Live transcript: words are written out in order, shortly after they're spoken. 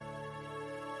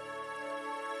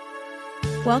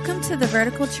Welcome to the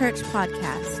Vertical Church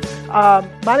Podcast.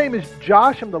 My name is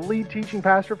Josh. I'm the lead teaching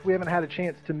pastor if we haven't had a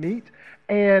chance to meet.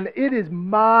 And it is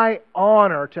my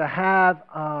honor to have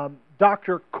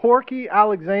Dr. Corky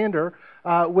Alexander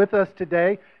with us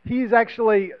today. He's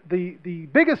actually, the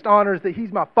biggest honor is that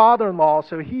he's my father-in-law,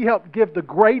 so he helped give the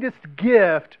greatest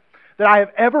gift that I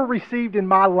have ever received in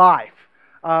my life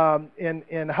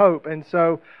in Hope. And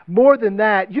so more than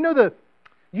that, you know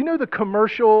the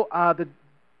commercial, the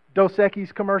Dos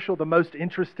Equis commercial, the most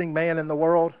interesting man in the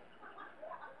world?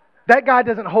 That guy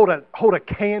doesn't hold a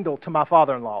candle to my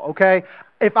father-in-law, okay?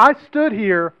 If I stood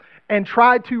here and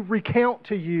tried to recount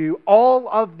to you all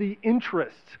of the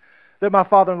interests that my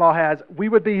father-in-law has, we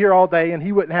would be here all day and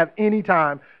he wouldn't have any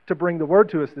time to bring the word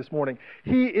to us this morning.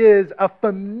 He is a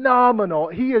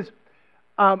phenomenal, and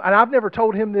I've never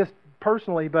told him this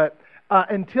personally, but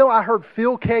until I heard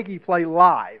Phil Keaggy play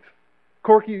live,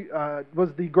 Corky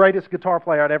was the greatest guitar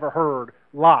player I'd ever heard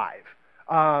live.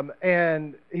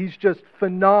 And he's just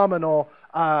phenomenal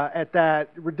at that,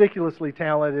 ridiculously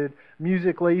talented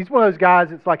musically. He's one of those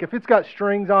guys, it's like if it's got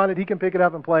strings on it, he can pick it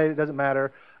up and play it. It doesn't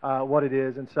matter what it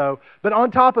is. And so, but on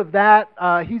top of that,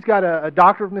 he's got a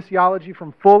doctor of missiology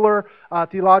from Fuller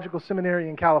Theological Seminary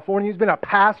in California. He's been a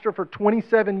pastor for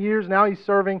 27 years. Now he's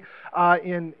serving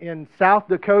in South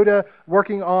Dakota,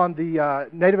 working on the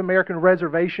Native American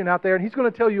reservation out there. And he's going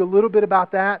to tell you a little bit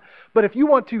about that. But if you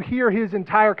want to hear his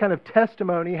entire kind of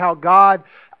testimony, how God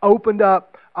opened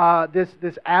up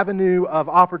this avenue of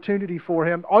opportunity for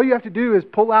him, all you have to do is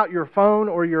pull out your phone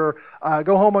or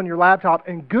go home on your laptop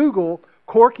and Google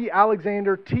Corky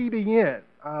Alexander TBN.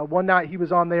 One night he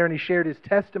was on there and he shared his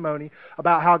testimony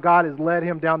about how God has led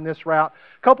him down this route.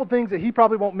 A couple things that he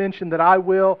probably won't mention that I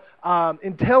will.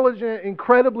 Intelligent,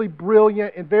 incredibly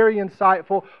brilliant, and very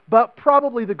insightful, but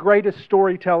probably the greatest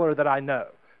storyteller that I know.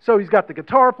 So he's got the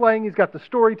guitar playing, he's got the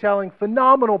storytelling,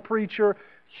 phenomenal preacher,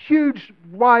 huge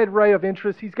wide array of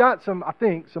interests. He's got some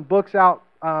books out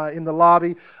in the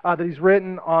lobby that he's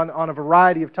written on a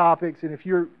variety of topics, and if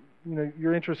your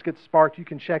interest gets sparked, you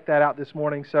can check that out this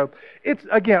morning. So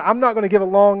I'm not going to give a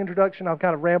long introduction. I've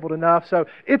kind of rambled enough. So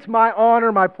it's my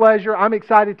honor, my pleasure. I'm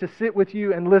excited to sit with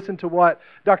you and listen to what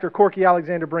Dr. Corky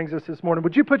Alexander brings us this morning.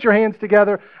 Would you put your hands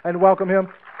together and welcome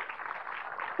him?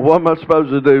 What am I supposed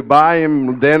to do? Buy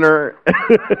him dinner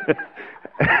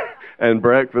and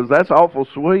breakfast? That's awful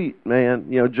sweet,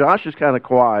 man. Josh is kind of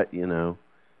quiet,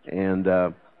 and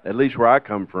at least where I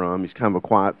come from, he's kind of a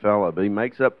quiet fella, but he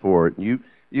makes up for it.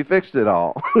 You fixed it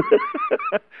all.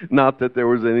 Not that there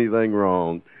was anything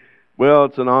wrong. Well,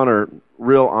 it's an honor,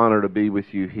 real honor to be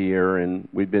with you here, and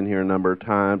we've been here a number of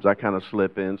times. I kind of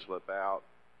slip in, slip out.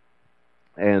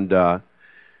 And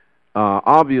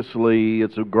obviously,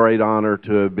 it's a great honor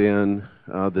to have been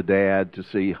the dad to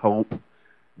see Hope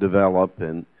develop,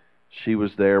 and she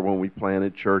was there when we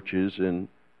planted churches in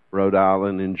Rhode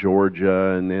Island and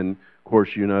Georgia, and then, of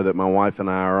course, you know that my wife and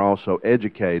I are also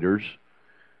educators.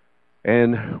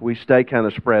 And we stay kind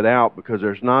of spread out because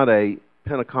there's not a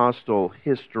Pentecostal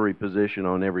history position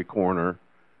on every corner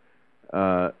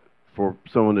for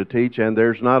someone to teach, and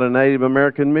there's not a Native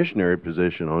American missionary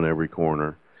position on every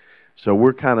corner. So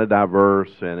we're kind of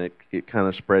diverse, and it kind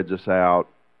of spreads us out.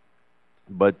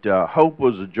 But Hope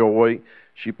was a joy.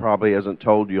 She probably hasn't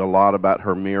told you a lot about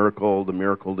her miracle, the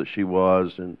miracle that she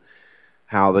was, and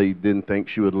how they didn't think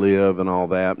she would live and all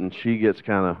that. And she gets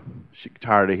she's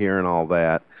tired of hearing all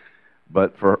that.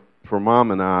 But for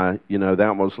Mom and I,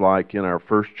 that was like in our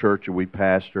first church that we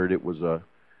pastored. It was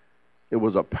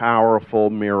a powerful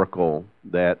miracle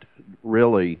that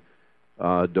really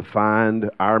defined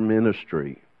our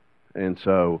ministry. And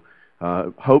so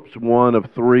Hope's one of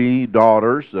 3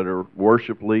 daughters that are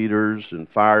worship leaders and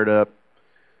fired up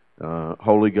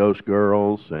Holy Ghost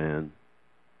girls, and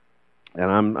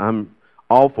I'm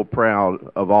awful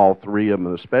proud of all 3 of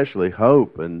them, especially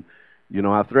Hope. And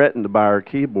I threatened to buy her a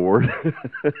keyboard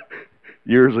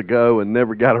years ago and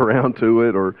never got around to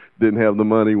it or didn't have the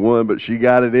money, but she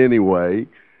got it anyway.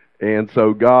 And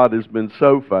so God has been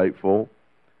so faithful.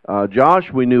 Josh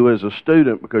we knew as a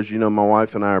student because, my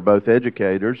wife and I are both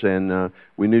educators, and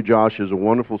we knew Josh as a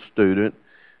wonderful student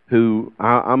who,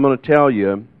 I'm going to tell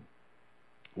you,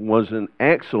 was an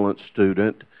excellent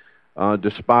student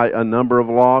despite a number of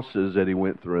losses that he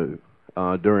went through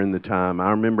during the time.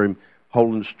 I remember him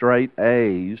holding straight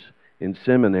A's in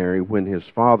seminary when his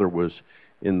father was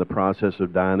in the process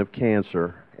of dying of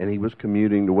cancer, and he was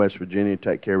commuting to West Virginia to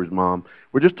take care of his mom.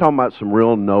 We're just talking about some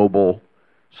real noble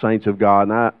saints of God,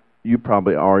 and you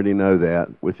probably already know that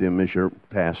with them as your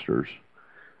pastors.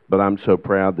 But I'm so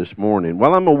proud this morning.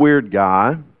 Well, I'm a weird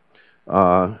guy.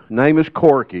 Name is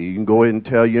Corky. You can go ahead and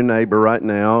tell your neighbor right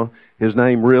now, his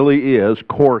name really is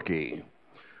Corky.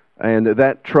 And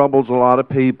that troubles a lot of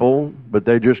people, but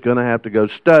they're just going to have to go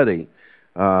study.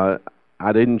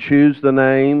 I didn't choose the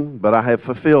name, but I have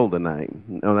fulfilled the name.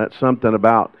 Now, that's something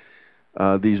about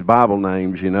these Bible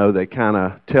names, they kind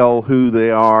of tell who they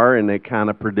are and they kind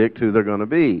of predict who they're going to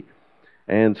be.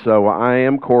 And so I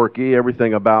am Corky.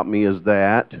 Everything about me is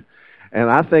that. And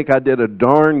I think I did a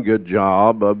darn good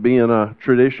job of being a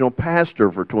traditional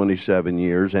pastor for 27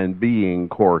 years and being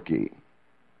Corky.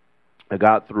 I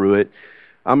got through it.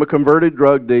 I'm a converted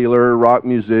drug dealer, rock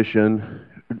musician,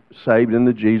 saved in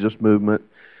the Jesus movement.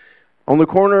 On the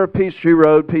corner of Peachtree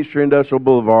Road, Peachtree Industrial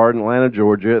Boulevard in Atlanta,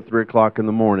 Georgia, at 3 o'clock in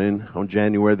the morning on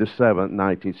January the 7th,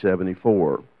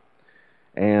 1974.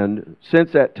 And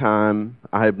since that time,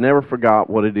 I have never forgot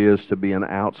what it is to be an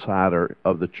outsider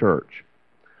of the church.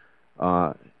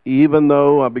 Even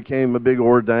though I became a big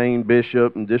ordained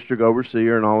bishop and district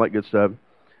overseer and all that good stuff,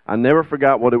 I never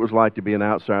forgot what it was like to be an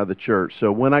outsider of the church.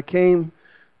 So when I came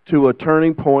to a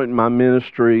turning point in my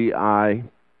ministry, I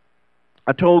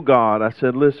told God, I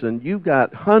said, listen, you've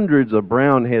got hundreds of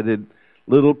brown-headed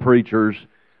little preachers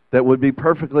that would be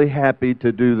perfectly happy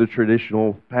to do the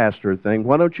traditional pastor thing.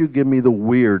 Why don't you give me the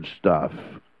weird stuff?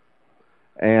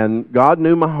 And God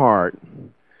knew my heart,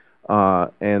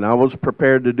 and I was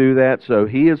prepared to do that, so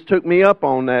He has took me up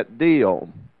on that deal.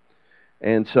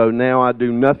 And so now I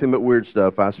do nothing but weird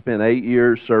stuff. I spent 8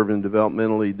 years serving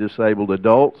developmentally disabled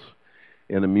adults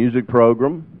in a music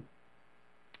program,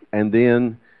 and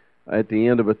then at the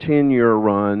end of a 10-year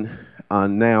run, I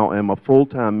now am a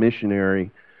full-time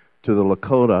missionary to the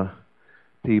Lakota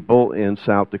people in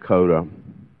South Dakota.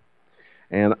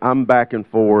 And I'm back and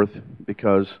forth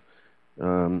because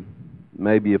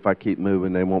maybe if I keep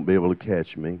moving, they won't be able to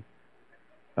catch me.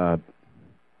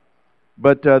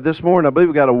 But this morning, I believe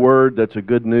we got a word that's a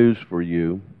good news for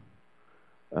you.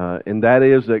 And that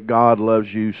is that God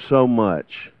loves you so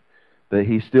much that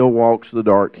He still walks the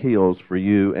dark hills for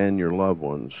you and your loved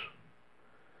ones.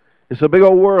 It's a big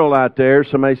old world out there.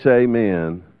 Somebody say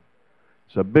amen.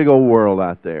 It's a big old world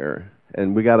out there.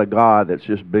 And we got a God that's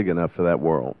just big enough for that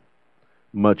world.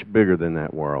 Much bigger than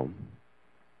that world.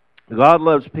 God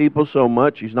loves people so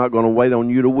much, He's not going to wait on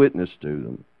you to witness to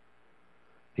them.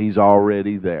 He's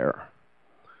already there.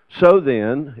 So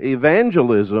then,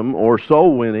 evangelism or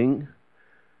soul winning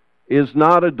is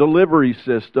not a delivery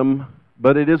system,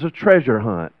 but it is a treasure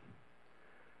hunt.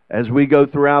 As we go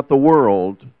throughout the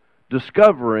world,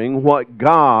 discovering what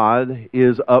God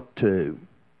is up to.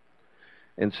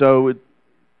 And so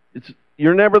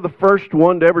you're never the first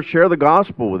one to ever share the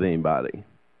gospel with anybody.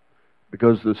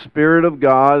 Because the Spirit of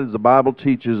God, as the Bible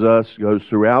teaches us, goes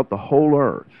throughout the whole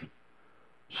earth,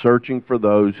 searching for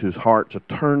those whose hearts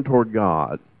are turned toward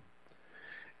God.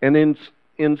 And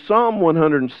in Psalm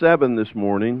 107 this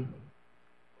morning,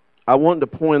 I wanted to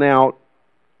point out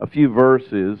a few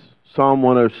verses. Psalm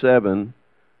 107,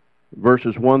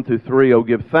 verses 1 through 3. Oh,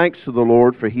 give thanks to the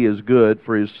Lord, for He is good,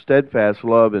 for His steadfast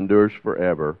love endures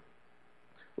forever.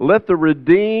 Let the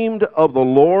redeemed of the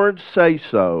Lord say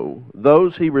so,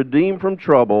 those He redeemed from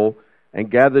trouble and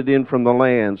gathered in from the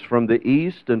lands, from the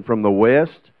east and from the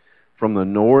west, from the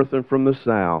north and from the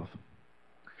south.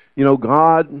 You know,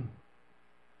 God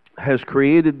has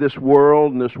created this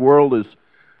world, and this world is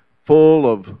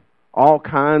full of all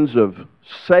kinds of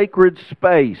sacred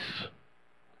space.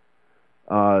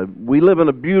 We live in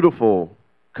a beautiful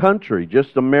country,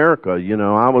 just America. You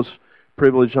know, I was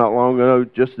privileged not long ago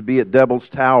just to be at Devil's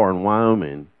Tower in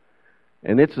Wyoming.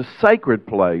 And it's a sacred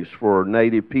place for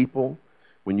Native people.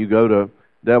 When you go to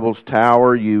Devil's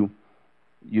Tower, you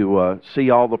see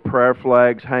all the prayer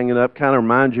flags hanging up. Kind of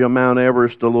reminds you of Mount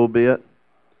Everest a little bit.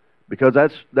 Because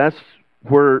that's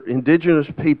where indigenous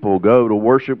people go to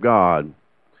worship God.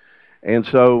 And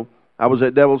so I was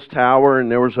at Devil's Tower,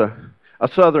 and there was a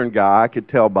southern guy. I could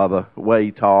tell by the way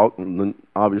he talked, and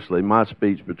obviously my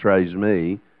speech betrays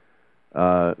me,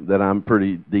 that I'm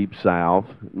pretty deep south.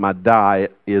 My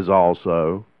diet is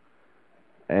also.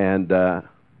 And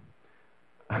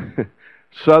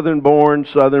southern born,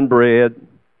 southern bred.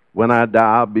 When I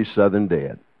die, I'll be southern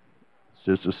dead. It's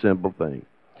just a simple thing.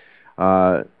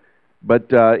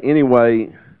 But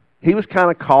anyway, he was kind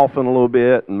of coughing a little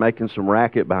bit and making some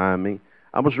racket behind me.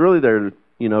 I was really there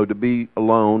to be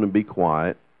alone and be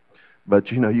quiet.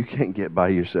 But, you can't get by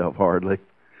yourself hardly.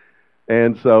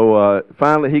 And so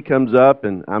finally he comes up,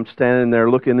 and I'm standing there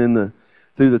looking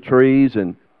through the trees,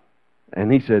 and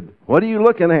he said, "What are you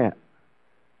looking at?"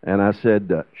 And I said,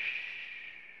 "Shh."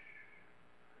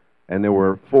 And there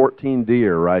were 14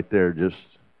 deer right there just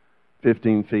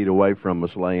 15 feet away from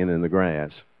us laying in the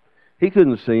grass. He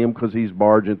couldn't see him because he's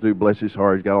barging through. Bless his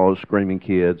heart, he's got all those screaming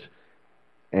kids.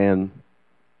 And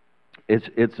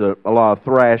it's a lot of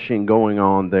thrashing going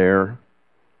on there.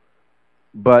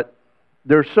 But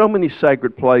there's so many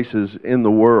sacred places in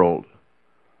the world.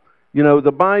 You know,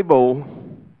 the Bible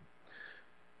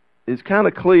is kind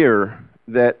of clear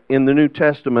that in the New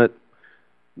Testament,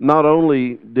 not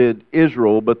only did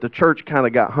Israel, but the church kind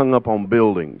of got hung up on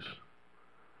buildings.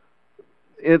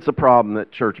 It's a problem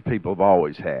that church people have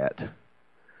always had.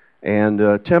 And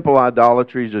temple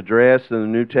idolatry is addressed in the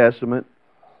New Testament.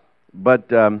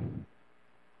 But,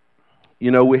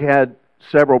 you know, we had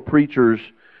several preachers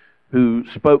who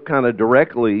spoke kind of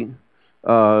directly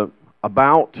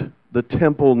about the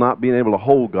temple not being able to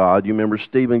hold God. You remember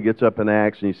Stephen gets up in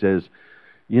Acts and he says,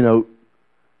 you know,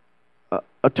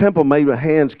 a temple made with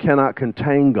hands cannot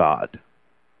contain God.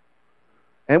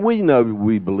 And we know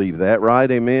we believe that, right?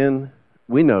 Amen?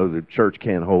 We know the church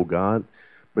can't hold God.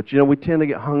 But, you know, we tend to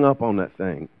get hung up on that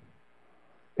thing.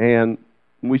 And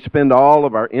we spend all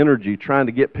of our energy trying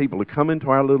to get people to come into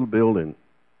our little building.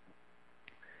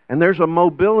 And there's a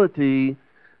mobility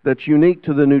that's unique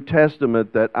to the New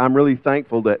Testament that I'm really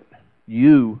thankful that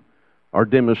you are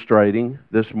demonstrating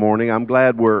this morning. I'm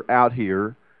glad we're out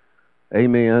here,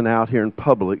 amen, out here in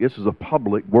public. This is a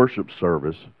public worship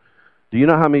service. Do you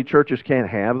know how many churches can't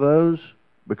have those?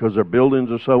 Because their buildings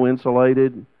are so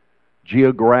insulated,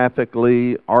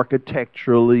 geographically,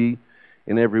 architecturally,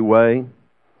 in every way.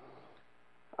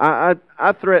 I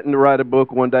threatened to write a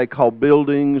book one day called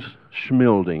Buildings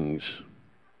Schmildings.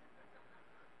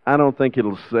 I don't think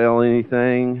it'll sell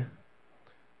anything.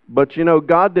 But, you know,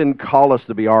 God didn't call us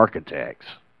to be architects.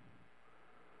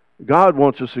 God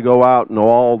wants us to go out into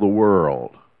all the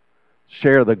world,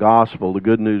 share the gospel, the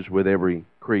good news with every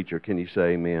creature. Can you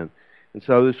say amen? And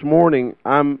so this morning,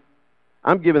 I'm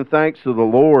giving thanks to the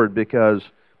Lord because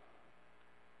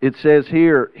it says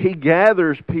here, He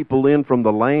gathers people in from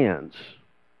the lands.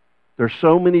 There's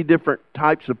so many different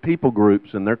types of people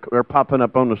groups, and they're popping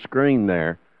up on the screen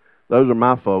there. Those are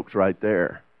my folks right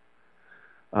there.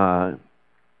 And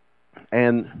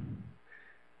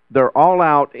they're all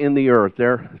out in the earth.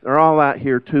 They're all out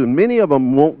here too. And many of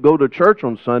them won't go to church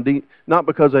on Sunday, not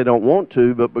because they don't want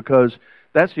to, but because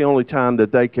that's the only time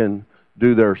that they can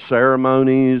do their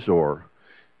ceremonies, or,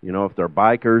 you know, if they're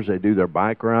bikers, they do their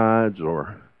bike rides,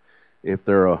 or if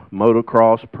they're a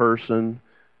motocross person,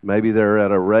 maybe they're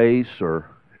at a race, or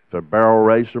if they're a barrel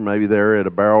racer, maybe they're at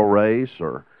a barrel race,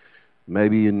 or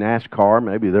maybe in NASCAR,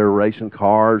 maybe they're racing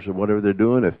cars or whatever they're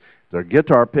doing. If they're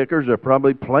guitar pickers, they're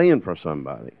probably playing for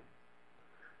somebody.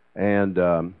 And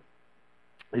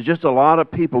there's just a lot of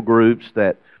people groups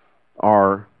that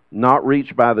are not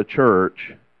reached by the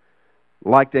church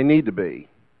like they need to be.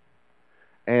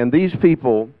 And these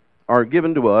people are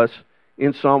given to us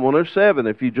in Psalm 107.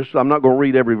 I'm not going to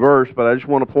read every verse, but I just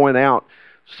want to point out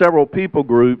several people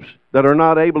groups that are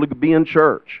not able to be in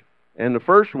church. And the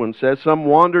first one says, some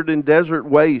wandered in desert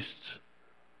wastes,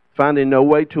 finding no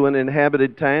way to an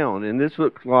inhabited town. And this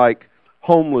looks like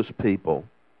homeless people.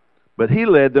 But He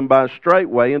led them by a straight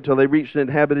way until they reached an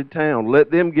inhabited town.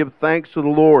 Let them give thanks to the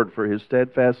Lord for His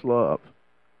steadfast love.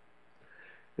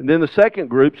 And then the second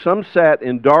group, some sat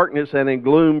in darkness and in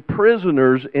gloom,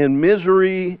 prisoners in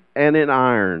misery and in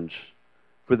irons,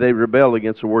 for they rebelled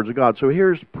against the words of God. So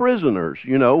here's prisoners,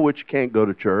 you know, which can't go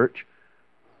to church.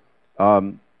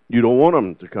 You don't want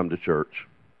them to come to church.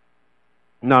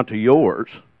 Not to yours.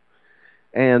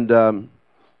 And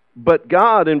but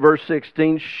God, in verse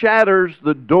 16, shatters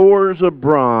the doors of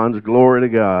bronze, glory to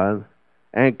God,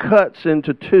 and cuts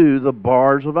into two the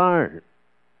bars of iron.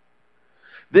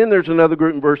 Then there's another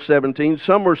group in verse 17.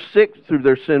 Some were sick through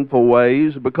their sinful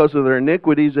ways. Because of their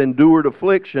iniquities endured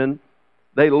affliction.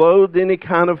 They loathed any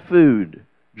kind of food,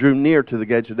 drew near to the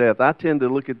gates of death. I tend to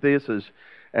look at this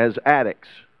as addicts,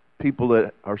 people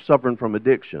that are suffering from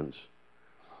addictions.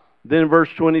 Then in verse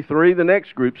 23, the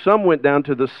next group, some went down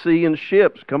to the sea in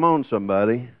ships. Come on,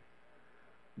 somebody.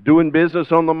 Doing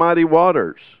business on the mighty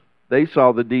waters. They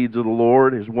saw the deeds of the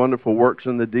Lord, His wonderful works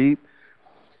in the deep.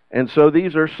 And so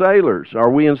these are sailors.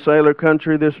 Are we in sailor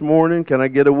country this morning? Can I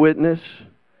get a witness?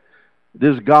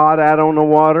 Is God out on the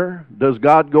water? Does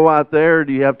God go out there, or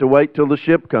do you have to wait till the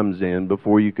ship comes in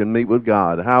before you can meet with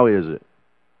God? How is it?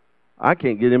 I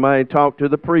can't get anybody to talk to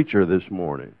the preacher this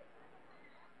morning.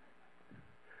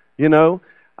 You know,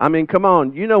 I mean, come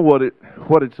on. You know what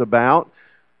it's about.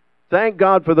 Thank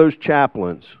God for those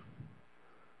chaplains.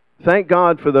 Thank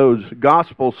God for those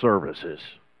gospel services.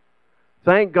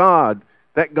 Thank God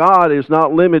that God is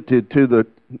not limited to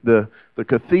the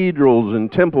cathedrals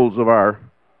and temples of our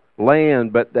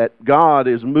land, but that God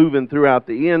is moving throughout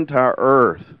the entire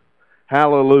earth.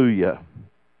 Hallelujah.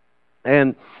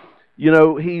 And, you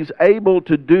know, He's able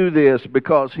to do this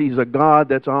because He's a God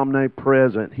that's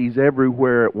omnipresent. He's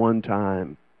everywhere at one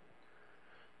time.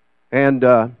 And,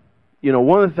 you know,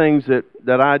 one of the things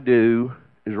that I do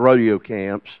is rodeo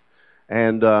camps.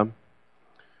 And in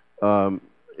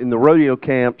the rodeo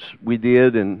camps we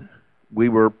did, and we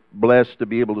were blessed to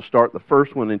be able to start the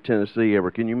first one in Tennessee ever.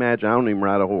 Can you imagine? I don't even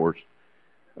ride a horse.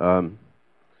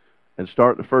 And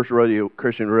start the first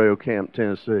Christian rodeo camp in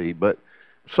Tennessee. But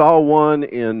saw one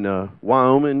in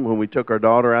Wyoming when we took our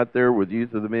daughter out there with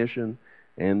Youth of the Mission.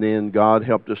 And then God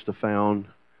helped us to found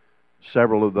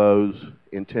several of those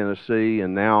in Tennessee.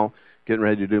 And now getting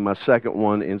ready to do my second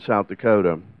one in South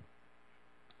Dakota.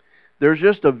 There's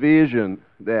just a vision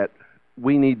that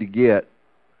we need to get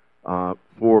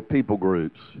for people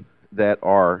groups that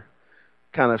are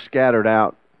kind of scattered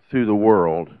out through the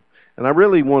world. And I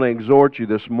really want to exhort you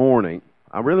this morning.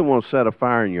 I really want to set a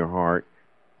fire in your heart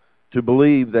to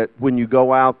believe that when you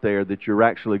go out there that you're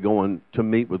actually going to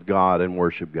meet with God and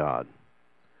worship God.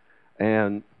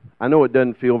 And I know it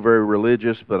doesn't feel very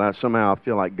religious, but somehow I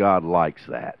feel like God likes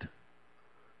that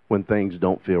when things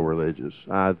don't feel religious.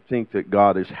 I think that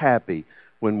God is happy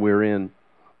when we're in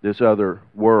this other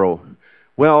world.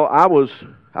 Well, I was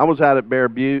out at Bear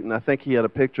Butte, and I think he had a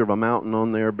picture of a mountain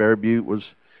on there. Bear Butte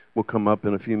will come up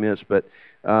in a few minutes, but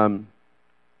I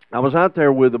was out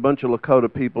there with a bunch of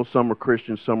Lakota people. Some were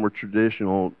Christians, some were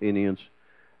traditional Indians,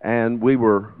 and we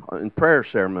were in prayer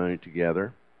ceremony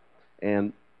together.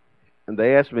 And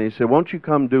they asked me, he said, "Won't you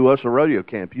come do us a rodeo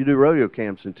camp? You do rodeo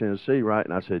camps in Tennessee, right?"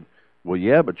 And I said, "Well,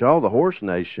 yeah, but y'all the Horse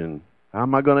Nation. How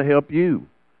am I going to help you?"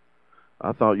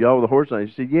 I thought, y'all were the Horse Nation.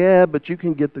 He said, "Yeah, but you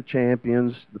can get the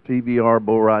champions, the PBR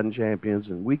bull riding champions,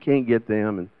 and we can't get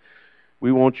them, and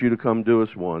we want you to come do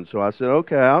us one." So I said,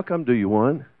 "Okay, I'll come do you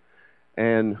one."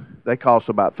 And they cost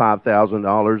about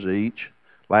 $5,000 each,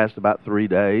 last about 3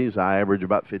 days. I average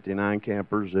about 59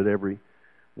 campers at every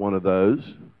one of those.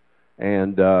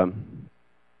 And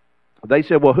they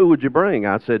said, "Well, who would you bring?"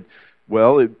 I said,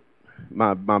 "Well,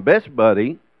 my best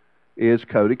buddy is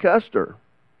Cody Custer.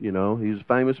 You know, he's a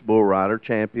famous bull rider,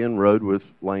 champion, rode with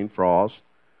Lane Frost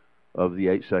of the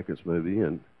 8 Seconds movie,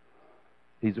 and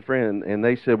he's a friend." And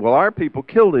they said, "Well, our people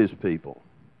killed his people."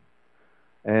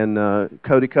 And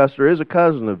Cody Custer is a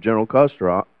cousin of General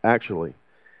Custer, actually.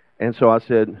 And so I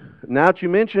said, "Now that you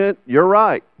mention it, you're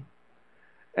right."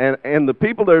 And the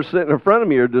people that are sitting in front of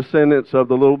me are descendants of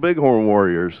the Little Bighorn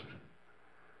Warriors.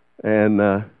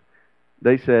 And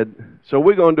they said, "So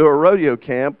we're going to do a rodeo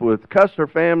camp with Custer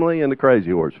family and the Crazy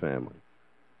Horse family."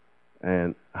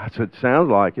 And I said,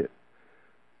 "Sounds like it."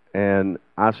 And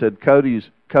I said, Cody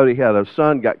had a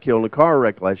son got killed in a car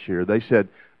wreck last year. They said,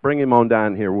 "Bring him on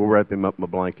down here. We'll wrap him up in a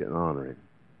blanket and honor him."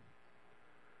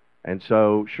 And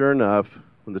so, sure enough,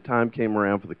 when the time came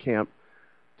around for the camp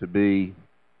to be,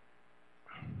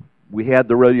 we had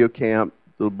the rodeo camp,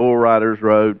 the bull riders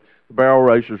rode, the barrel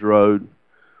racers rode.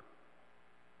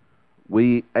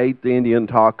 We ate the Indian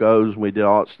tacos, and we did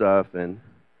all that stuff. And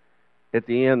at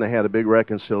the end, they had a big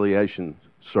reconciliation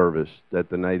service that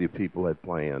the Native people had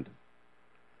planned.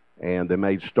 And they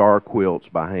made star quilts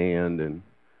by hand and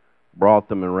brought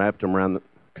them and wrapped them around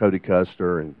Cody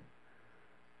Custer. And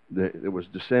there was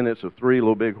descendants of 3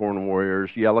 Little Bighorn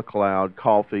Warriors, Yellow Cloud,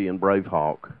 Coffee, and Brave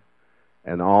Hawk.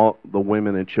 And all the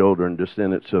women and children,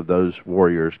 descendants of those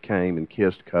warriors, came and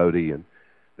kissed Cody, and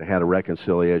they had a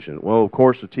reconciliation. Well, of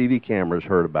course, the TV cameras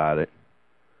heard about it,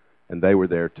 and they were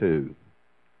there too.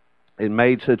 It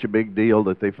made such a big deal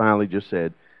that they finally just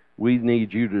said, "We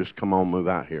need you to just come on, move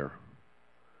out here."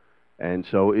 And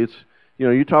so it's, you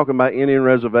know, you're talking about Indian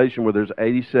reservation where there's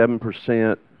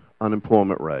 87%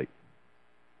 unemployment rate.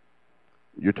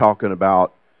 You're talking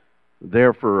about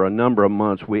there for a number of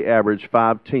months, we averaged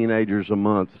 5 teenagers a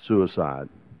month suicide.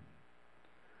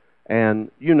 And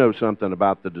you know something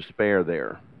about the despair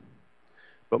there.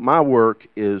 But my work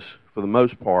is, for the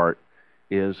most part,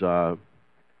 is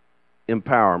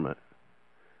empowerment.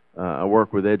 I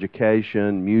work with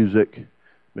education, music.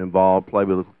 I'm involved, play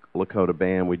with the Lakota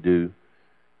band. We do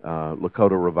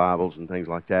Lakota revivals and things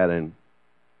like that. And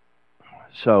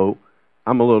so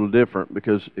I'm a little different,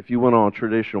 because if you went on a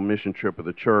traditional mission trip with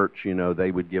the church, you know,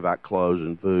 they would give out clothes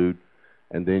and food,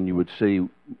 and then you would see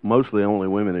mostly only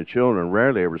women and children,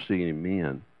 rarely ever see any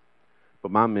men.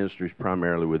 But my ministry is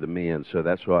primarily with the men, so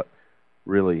that's what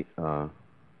really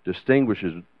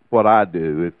distinguishes what I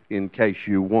do, in case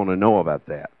you want to know about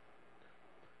that.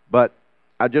 But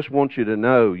I just want you to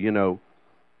know, you know,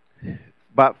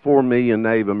 about 4 million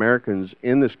Native Americans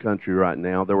in this country right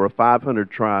now. There were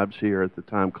 500 tribes here at the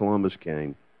time Columbus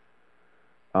came.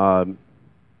 And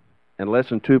less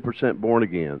than 2% born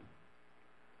again.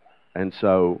 And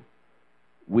so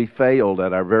we failed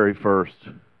at our very first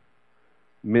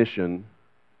mission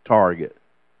target.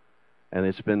 And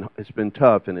it's been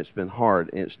tough, and it's been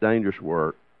hard, and it's dangerous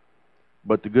work.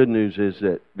 But the good news is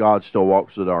that God still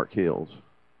walks the dark hills.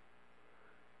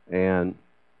 And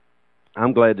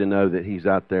I'm glad to know that He's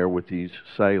out there with these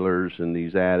sailors and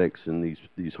these addicts and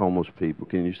these homeless people.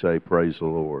 Can you say, praise the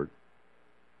Lord?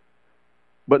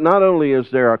 But not only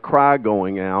is there a cry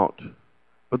going out,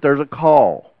 but there's a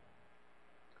call.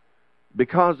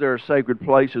 Because there are sacred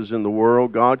places in the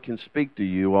world, God can speak to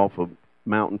you off a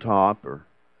mountaintop or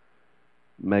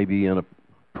maybe in a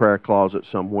prayer closet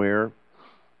somewhere,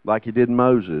 like He did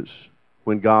Moses,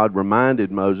 when God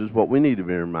reminded Moses what we need to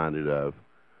be reminded of.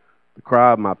 The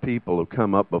cry of my people have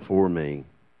come up before me.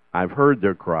 I've heard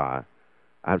their cry.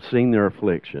 I've seen their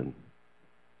affliction.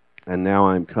 And now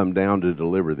I'm come down to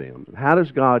deliver them. How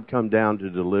does God come down to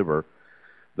deliver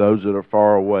those that are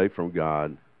far away from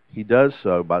God? He does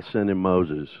so by sending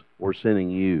Moses or sending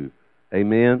you.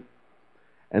 Amen?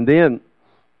 And then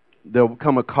there'll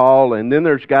come a call, and then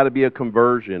there's got to be a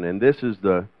conversion. And this is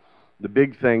the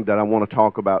big thing that I want to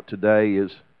talk about today,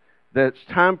 is that it's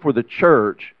time for the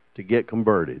church to get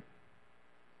converted.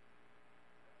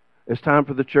 It's time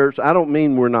for the church. I don't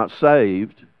mean we're not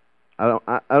saved. I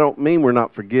don't mean we're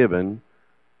not forgiven.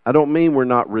 I don't mean we're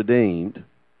not redeemed.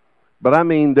 But I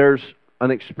mean there's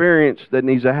an experience that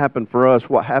needs to happen for us,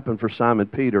 what happened for Simon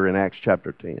Peter in Acts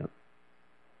chapter 10.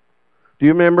 Do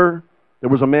you remember? There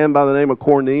was a man by the name of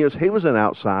Cornelius. He was an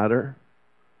outsider.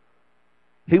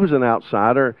 He was an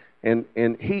outsider, and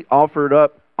he offered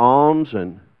up alms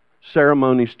and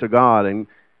ceremonies to God,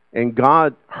 and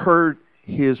God heard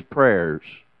his prayers.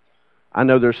 I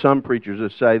know there's some preachers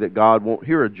that say that God won't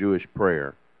hear a Jewish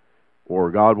prayer, or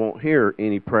God won't hear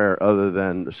any prayer other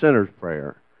than the sinner's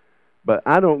prayer. But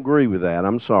I don't agree with that.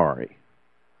 I'm sorry.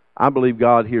 I believe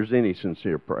God hears any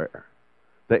sincere prayer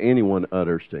that anyone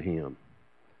utters to Him.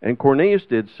 And Cornelius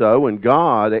did so, and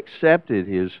God accepted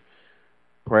his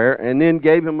prayer and then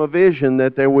gave him a vision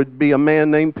that there would be a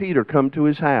man named Peter come to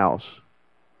his house.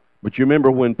 But you remember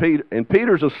when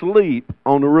Peter's asleep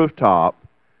on the rooftop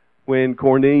when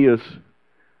Cornelius,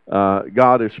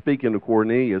 God is speaking to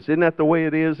Cornelius. Isn't that the way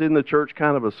it is? Isn't the church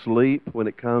kind of asleep when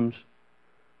it comes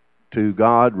to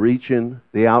God reaching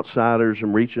the outsiders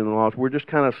and reaching the lost? We're just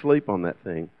kind of asleep on that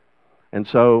thing. And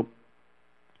so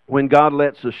when God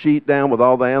lets the sheet down with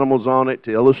all the animals on it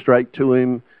to illustrate to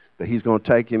him that He's going to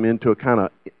take him into a kind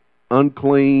of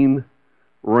unclean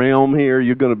realm here,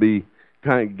 you're going to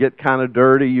get kind of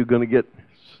dirty. You're going to get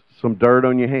some dirt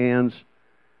on your hands.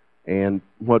 And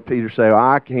what Peter said,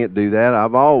 I can't do that.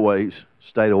 I've always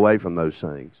stayed away from those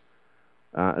things.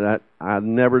 I've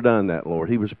never done that, Lord.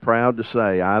 He was proud to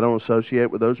say, I don't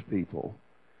associate with those people.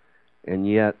 And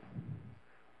yet,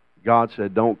 God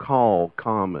said, don't call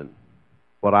common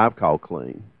what I've called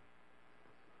clean.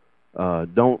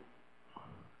 Don't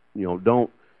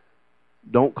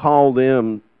call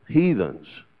them heathens.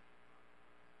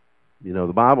 You know,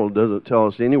 the Bible doesn't tell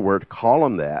us anywhere to call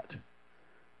them that.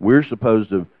 We're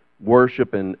supposed to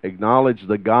worship and acknowledge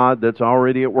the God that's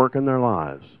already at work in their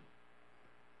lives.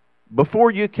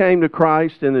 Before you came to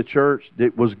Christ in the church,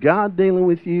 was God dealing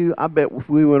with you? I bet if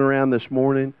we went around this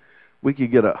morning, we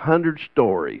could get 100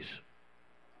 stories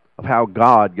of how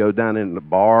God go down into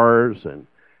bars and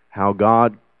how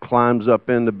God climbs up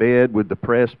into bed with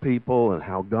depressed people and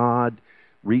how God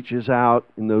reaches out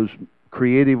in those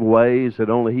creative ways that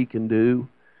only He can do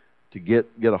to get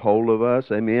a hold of us.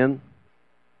 Amen.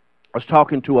 I was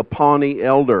talking to a Pawnee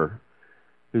elder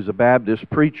who's a Baptist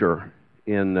preacher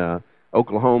in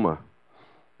Oklahoma.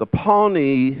 The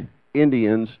Pawnee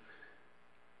Indians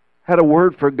had a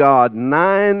word for God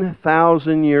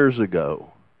 9,000 years ago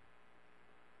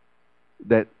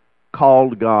that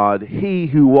called God He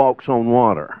who walks on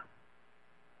water.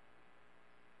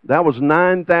 That was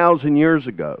 9,000 years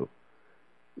ago.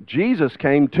 Jesus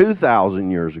came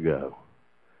 2,000 years ago.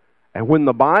 And when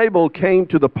the Bible came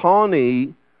to the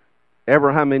Pawnee,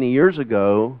 ever how many years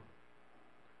ago,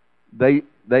 they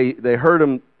heard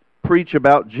him preach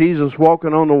about Jesus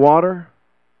walking on the water,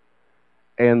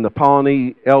 and the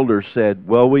Pawnee elders said,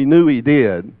 well, we knew He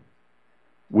did.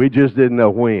 We just didn't know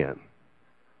when.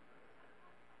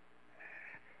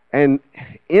 And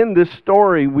in this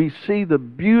story, we see the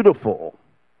beautiful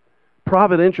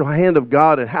providential hand of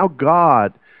God and how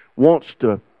God wants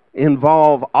to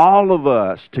involve all of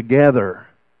us together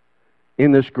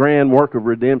in this grand work of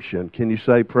redemption. Can you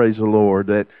say, praise the Lord,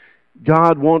 that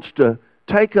God wants to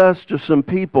take us to some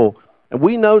people, and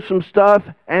we know some stuff,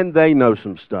 and they know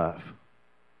some stuff.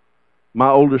 My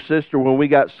older sister, when we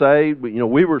got saved,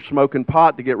 we were smoking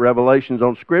pot to get revelations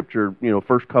on Scripture,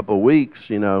 first couple of weeks,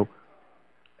 and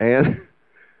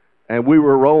we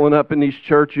were rolling up in these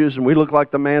churches, and we looked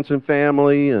like the Manson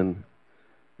family, and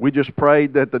we just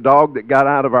prayed that the dog that got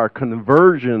out of our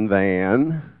conversion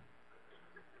van,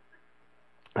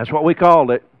 that's what we called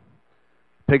it,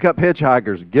 pick up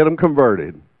hitchhikers, get them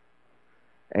converted.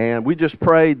 And we just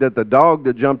prayed that the dog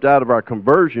that jumped out of our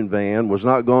conversion van was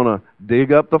not going to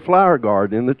dig up the flower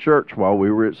garden in the church while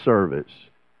we were at service.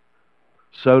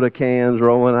 Soda cans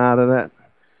rolling out of that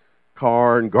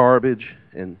car and garbage.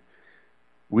 And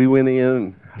we went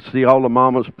in and see all the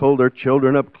mamas pull their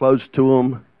children up close to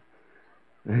them.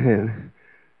 And,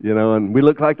 and we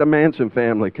looked like the Manson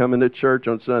family coming to church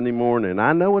on Sunday morning.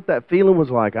 I know what that feeling was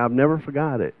like. I've never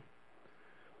forgot it.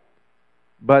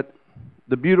 But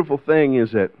the beautiful thing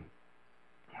is that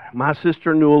my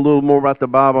sister knew a little more about the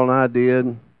Bible than I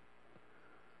did.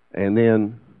 And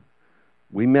then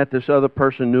we met this other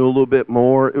person who knew a little bit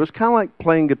more. It was kind of like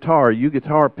playing guitar, you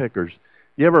guitar pickers.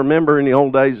 You ever remember in the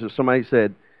old days that somebody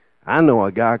said, I know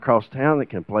a guy across town that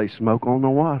can play Smoke on the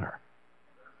Water.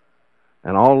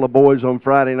 And all the boys on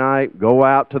Friday night go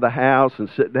out to the house and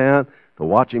sit down to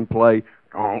watch him play.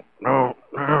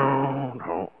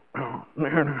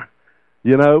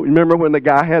 Remember when the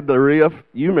guy had the riff?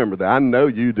 You remember that. I know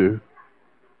you do.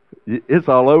 It's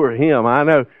all over him, I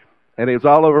know. And it was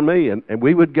all over me. And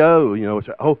we would go,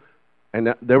 say,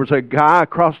 and there was a guy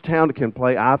across town that can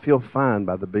play I Feel Fine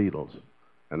by the Beatles.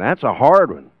 And that's a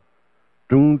hard one.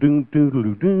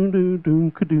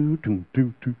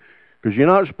 Because you're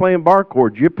not just playing bar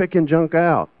chords, you're picking junk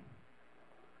out.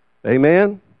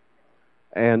 Amen?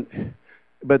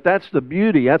 But that's the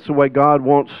beauty. That's the way God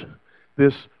wants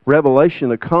this revelation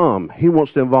to come. He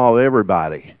wants to involve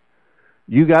everybody.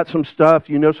 You got some stuff,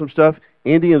 you know some stuff.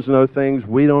 Indians know things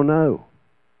we don't know.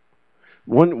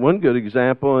 One good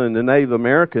example in the Native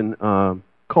American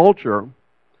culture,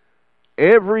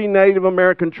 every Native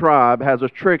American tribe has a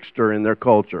trickster in their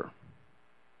culture.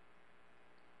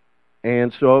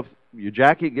 And so if your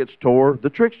jacket gets tore, the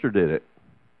trickster did it.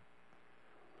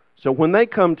 So when they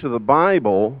come to the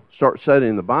Bible, start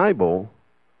studying the Bible,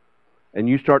 and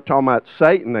you start talking about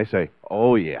Satan, they say,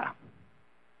 oh yeah,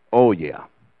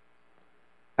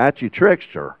 that's your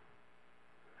trickster.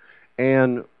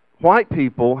 And white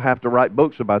people have to write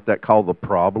books about that called The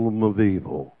Problem of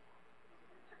Evil.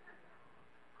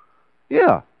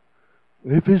 Yeah.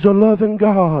 If he's a loving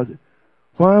God,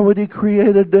 why would he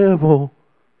create a devil?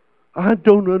 I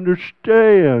don't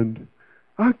understand.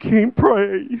 I can't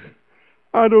pray.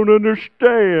 I don't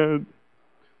understand.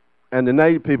 And the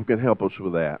Native people can help us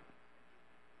with that.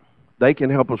 They can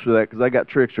help us with that because they got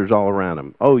tricksters all around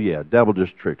them. Oh yeah, devil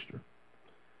just trickster.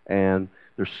 And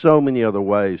there's so many other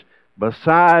ways.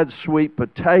 Besides sweet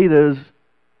potatoes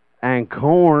and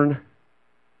corn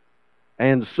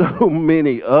and so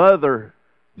many other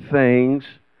things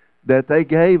that they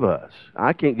gave us.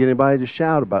 I can't get anybody to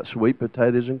shout about sweet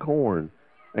potatoes and corn.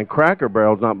 And Cracker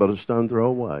Barrel's not but a stone throw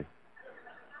away.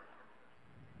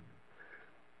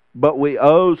 But we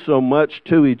owe so much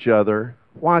to each other.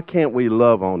 Why can't we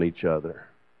love on each other?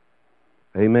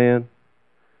 Amen?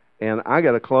 And I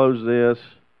got to close this.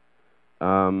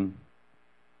 A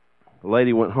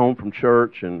lady went home from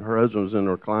church, and her husband was in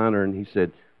the recliner, and he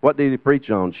said, what did he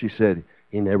preach on? She said,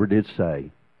 he never did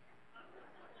say.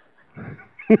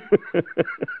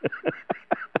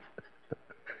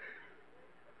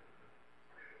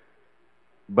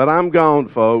 But I'm gone,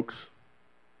 folks.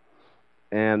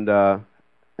 And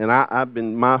I've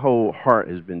been, my whole heart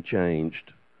has been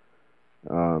changed.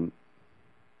 I'm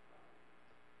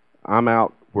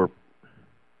out where,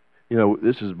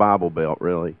 this is Bible Belt,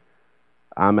 really.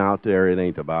 I'm out there, it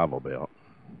ain't the Bible Belt.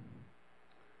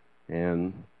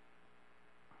 And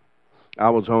I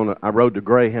rode the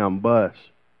Greyhound bus.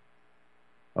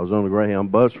 I was on the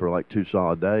Greyhound bus for like 2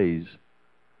 solid days.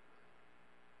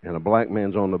 And a black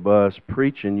man's on the bus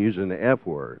preaching using the F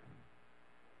word.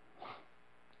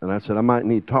 And I said, I might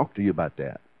need to talk to you about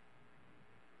that.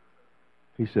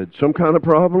 He said, some kind of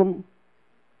problem?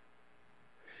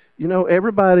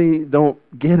 Everybody don't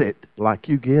get it like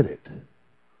you get it.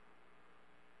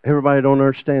 Everybody don't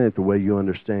understand it the way you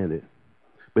understand it.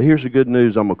 But here's the good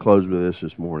news. I'm going to close with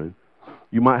this morning.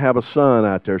 You might have a son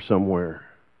out there somewhere.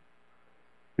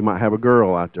 You might have a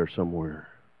girl out there somewhere.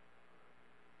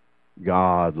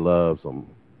 God loves them.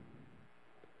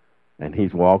 And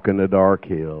he's walking the dark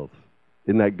hills.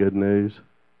 Isn't that good news?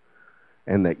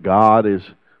 And that God is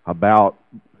about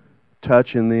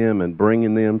touching them and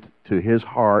bringing them to his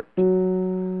heart.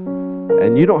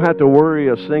 And you don't have to worry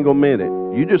a single minute.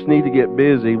 You just need to get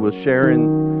busy with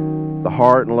sharing the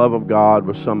heart and love of God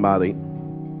with somebody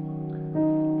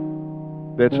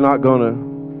that's not gonna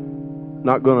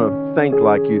think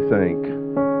like you think.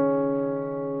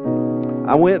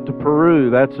 I went to Peru.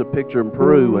 That's a picture in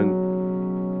Peru, and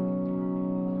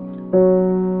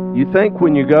you think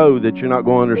when you go that you're not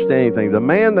going to understand anything. The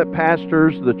man that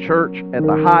pastors the church at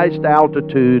the highest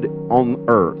altitude on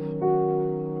earth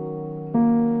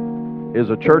is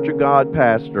a Church of God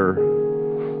pastor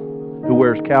who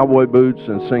wears cowboy boots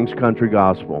and sings country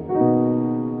gospel.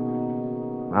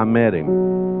 I met him.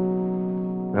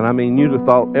 And I mean, you'd have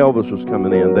thought Elvis was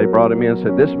coming in. They brought him in and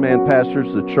said, this man pastors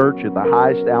the church at the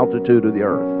highest altitude of the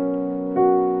earth.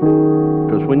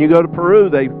 Because when you go to Peru,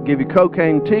 they give you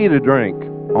cocaine tea to drink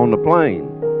on the plane.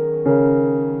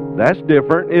 That's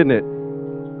different, isn't it?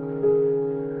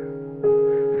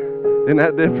 Isn't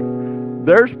that different?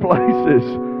 There's places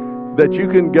that you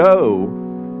can go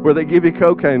where they give you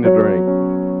cocaine to drink.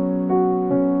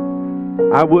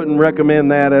 I wouldn't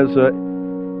recommend that as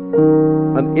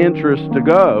an interest to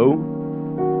go,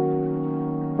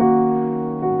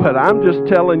 but I'm just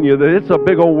telling you that it's a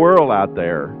big old world out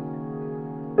there,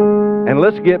 and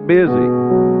let's get busy.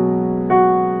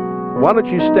 Why don't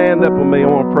you stand up with me? I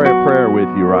want to pray a prayer with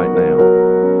you right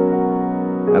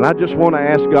now, and I just want to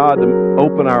ask God to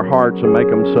open our hearts and make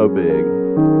them so big.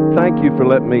 Thank you for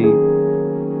letting me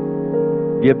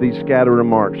give these scattered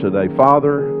remarks today.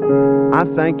 Father, I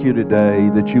thank you today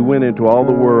that you went into all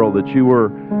the world, that you were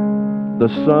the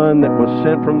Son that was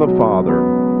sent from the Father,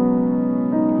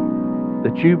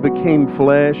 that you became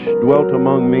flesh, dwelt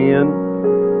among men.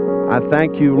 I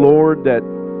thank you, Lord, that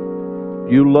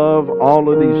you love all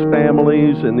of these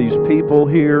families and these people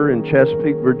here in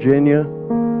Chesapeake, Virginia.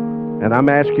 And I'm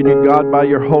asking you, God, by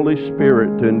your Holy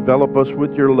Spirit, to envelop us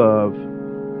with your love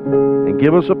and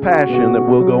give us a passion that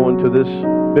we'll go into this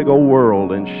big old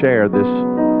world and share this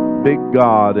big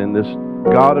God and this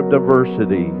God of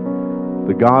diversity,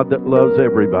 the God that loves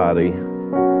everybody.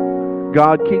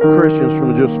 God, keep Christians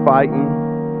from just fighting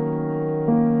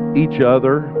each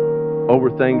other over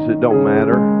things that don't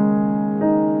matter,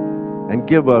 and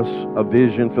give us a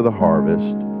vision for the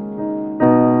harvest.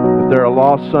 If there are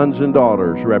lost sons and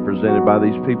daughters represented by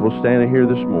these people standing here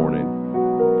this morning,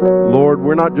 Lord,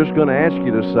 we're not just going to ask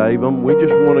you to save them. We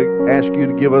just want to ask you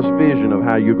to give us vision of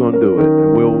how you're going to do it,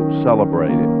 and we'll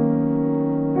celebrate it.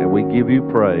 And we give you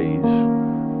praise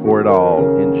for it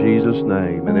all in Jesus'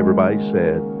 name. And everybody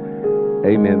said,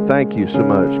 amen. Thank you so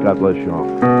much. God bless you all.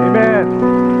 Amen.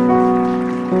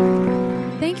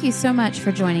 Thank you so much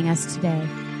for joining us today.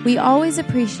 We always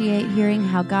appreciate hearing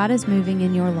how God is moving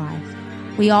in your life.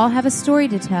 We all have a story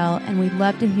to tell, and we'd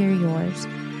love to hear yours.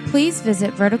 Please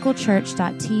visit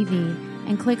verticalchurch.tv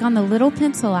and click on the little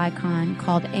pencil icon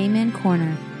called Amen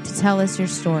Corner to tell us your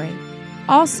story.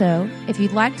 Also, if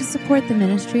you'd like to support the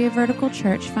ministry of Vertical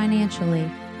Church financially,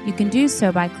 you can do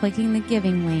so by clicking the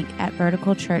giving link at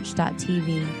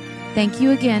verticalchurch.tv. Thank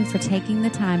you again for taking the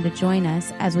time to join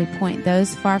us as we point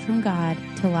those far from God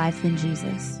to life in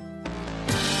Jesus.